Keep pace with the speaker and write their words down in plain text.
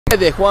Hey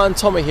there, Juan,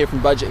 Tommy here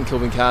from Budget and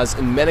Kelvin Cars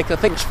in Manukau.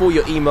 Thanks for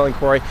your email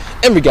inquiry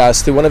in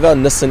regards to one of our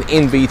Nissan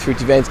NV350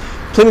 vans.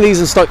 Plenty of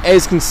these in stock,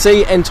 as you can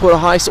see, and Toyota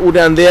Hiace all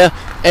down there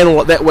and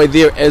all that way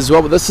there as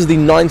well. But this is the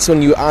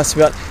 91 you asked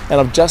about,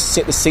 and I've just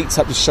set the seats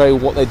up to show you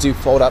what they do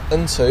fold up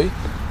into.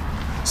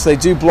 So they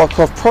do block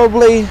off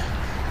probably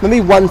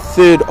maybe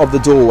 1/3 of the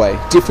doorway,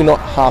 definitely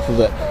not half of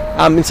it.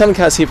 In some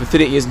cars here for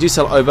 38 years, do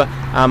sell over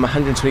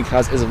 120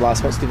 cars as of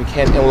last month, so if you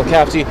can, and we'll look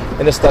after you.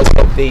 And this does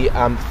help the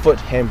foot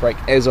handbrake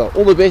as well.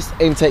 All the best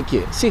and take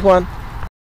care. See you, Juan.